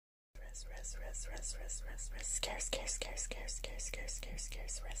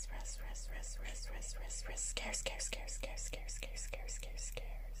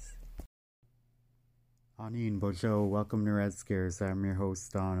Ani and Bojo, welcome to Red Scares. I'm your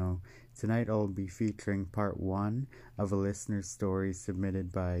host, Dono. Tonight I'll be featuring part 1 of a listener story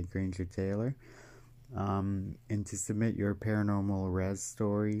submitted by Granger Taylor. And to submit your paranormal res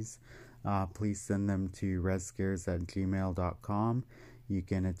stories, please send them to rescares@gmail.com. You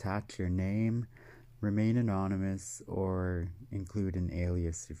can attach your name, remain anonymous, or include an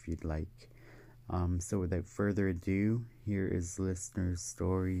alias if you'd like. So without further ado, here is listener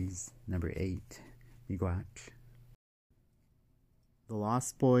stories number 8. Miigwech. The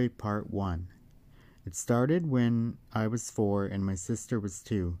Lost Boy Part 1. It started when I was 4 and my sister was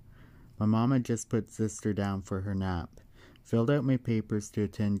 2. My mom had just put sister down for her nap, filled out my papers to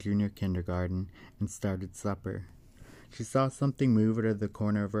attend junior kindergarten, and started supper. She saw something move out of the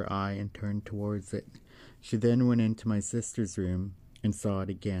corner of her eye and turned towards it. She then went into my sister's room and saw it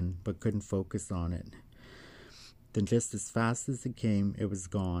again, but couldn't focus on it. Then just as fast as it came, it was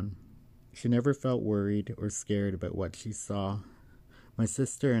gone. She never felt worried or scared about what she saw. My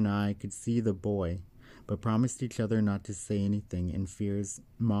sister and I could see the boy, but promised each other not to say anything in fears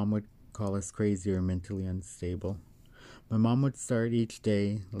Mom would call us crazy or mentally unstable. My mom would start each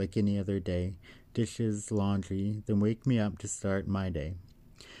day like any other day, dishes, laundry, then wake me up to start my day.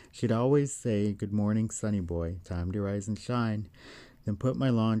 She'd always say, "Good morning, sunny boy, time to rise and shine," then put my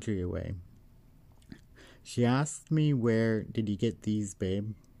laundry away. She asked me, "Where did you get these,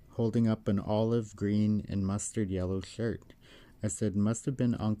 babe?" holding up an olive green and mustard yellow shirt. I said, "Must have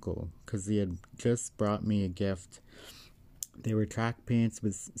been Uncle, 'cause he had just brought me a gift." They were track pants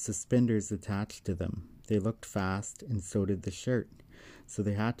with suspenders attached to them. They looked fast, and so did the shirt, so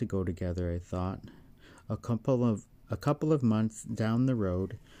they had to go together, I thought. A couple of months down the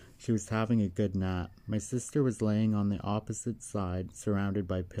road, she was having a good nap. My sister was laying on the opposite side, surrounded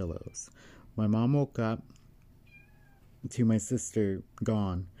by pillows. My mom woke up to my sister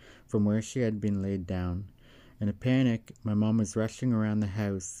gone from where she had been laid down. In a panic, my mom was rushing around the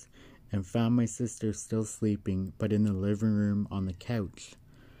house and found my sister still sleeping, but in the living room on the couch.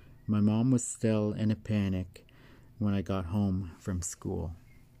 My mom was still in a panic when I got home from school.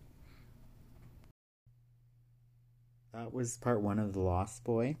 That was part 1 of The Lost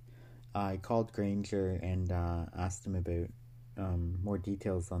Boy. I called Granger and asked him about more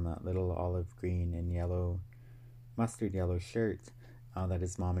details on that little olive green and mustard yellow shirt that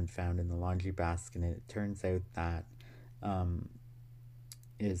his mom had found in the laundry basket. And it turns out that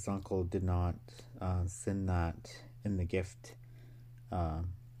his uncle did not send that in the gift.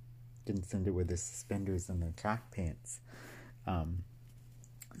 Didn't send it with the suspenders and the track pants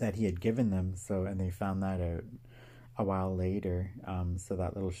that he had given them. And they found that out a while later. So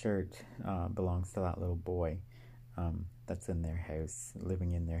that little shirt belongs to that little boy that's in their house,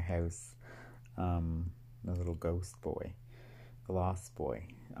 living in their house. The little ghost boy, the lost boy.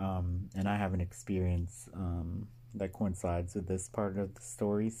 And I have an experience that coincides with this part of the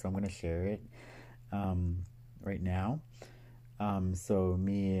story, so I'm going to share it right now. So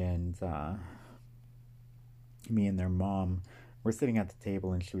me and their mom were sitting at the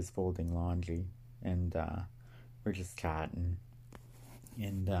table, and she was folding laundry, and we're just chatting.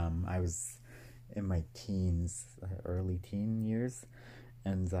 And I was in my teens, early teen years,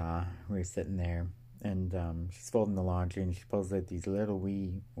 and we were sitting there. And she's folding the laundry, and she pulls out these little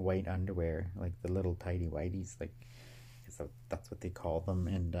wee white underwear, like the little tidy whities, like, so that's what they call them.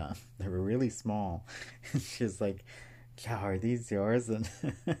 And they were really small. And she's like, "Chow, are these yours?" And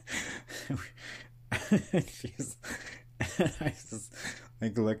I was just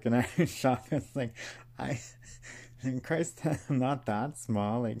like looking at her shocked. I was like, in Christ, I'm not that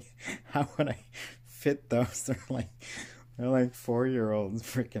small. Like, how would I fit those? They're like 4-year-olds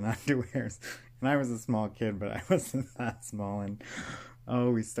freaking underwears. And I was a small kid, but I wasn't that small. And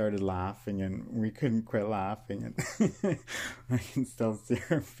we started laughing, and we couldn't quit laughing. And I can still see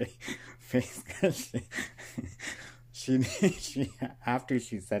her face because she after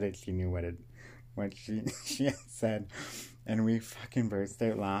she said it, she knew what she had said, and we fucking burst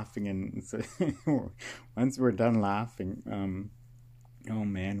out laughing. And so once we're done laughing, oh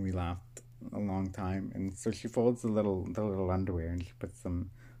man, we laughed a long time. And so she folds the little underwear, and she puts them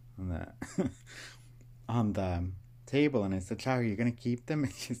on the table. And I said, "Chow, are you gonna keep them?"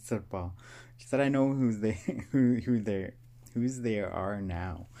 And she said, "Well," she said, "I know whose they are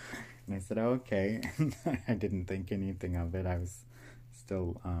now." And I said, "Oh, okay." And I didn't think anything of it. I was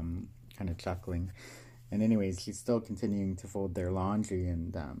still kind of chuckling. And anyways, she's still continuing to fold their laundry,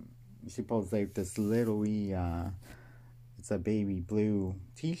 and she pulls out this little wee it's a baby blue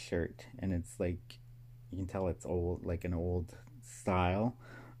t-shirt, and it's like, you can tell it's old, like an old style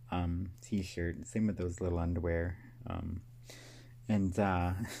t-shirt. Same with those little underwear. And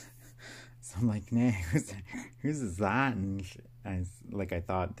so I'm like, nah, whose is that? And I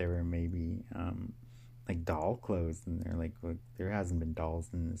thought they were maybe like doll clothes, and they're like, look, there hasn't been dolls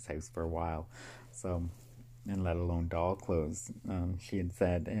in this house for a while, so, and let alone doll clothes, she had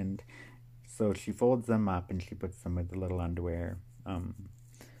said. And so she folds them up and she puts them with the little underwear.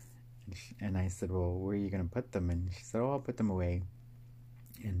 And I said, well, where are you going to put them? And she said, oh, I'll put them away.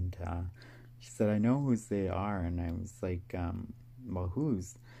 And she said, I know whose they are. And I was like, well,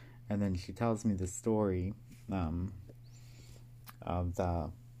 whose? And then she tells me the story of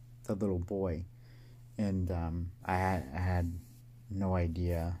the little boy. And I had no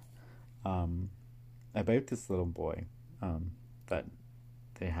idea about this little boy, that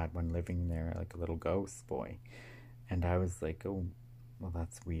they had one living there, like a little ghost boy. And I was like, oh, well,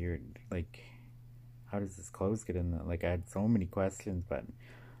 that's weird. Like, how does his clothes get in there? Like, I had so many questions, but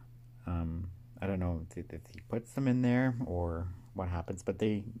I don't know if he puts them in there or what happens. But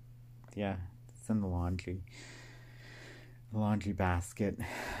yeah, it's in the laundry basket.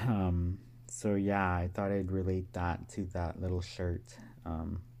 So yeah, I thought I'd relate that to that little shirt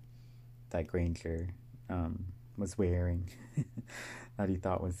that Granger was wearing that he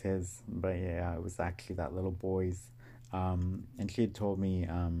thought was his. But yeah, it was actually that little boy's. And she had told me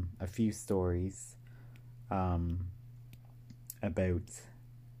a few stories about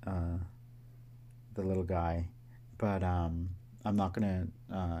the little guy, but I'm not gonna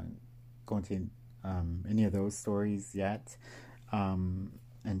go into any of those stories yet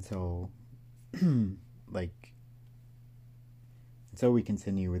until like until we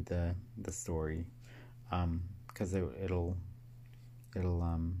continue with the story, because it'll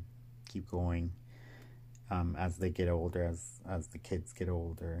keep going as they get older, as the kids get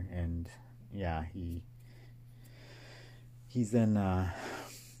older. And yeah, he's in a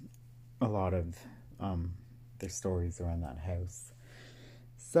lot of their stories around that house.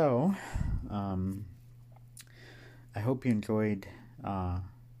 So I hope you enjoyed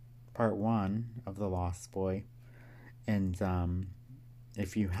part 1 of The Lost Boy. And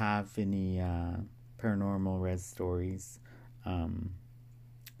if you have any paranormal res stories,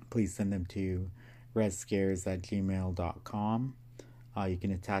 please send them to rescares@gmail.com. You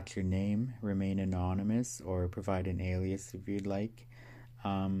can attach your name, remain anonymous, or provide an alias if you'd like.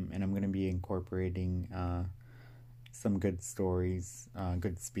 And I'm going to be incorporating some good stories,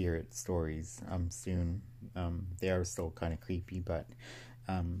 good spirit stories soon. They are still kind of creepy, but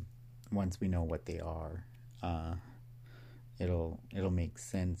once we know what they are, it'll make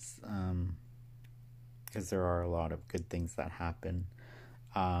sense, because there are a lot of good things that happen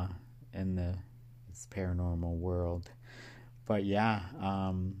in this paranormal world. But yeah,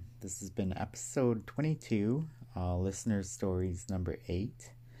 this has been episode 22, listener stories number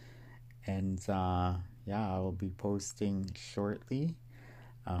 8, and yeah, I will be posting shortly,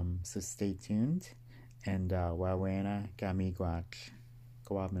 so stay tuned. And Wawena ka Miigwech.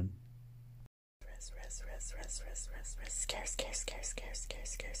 Go on, man. Scare.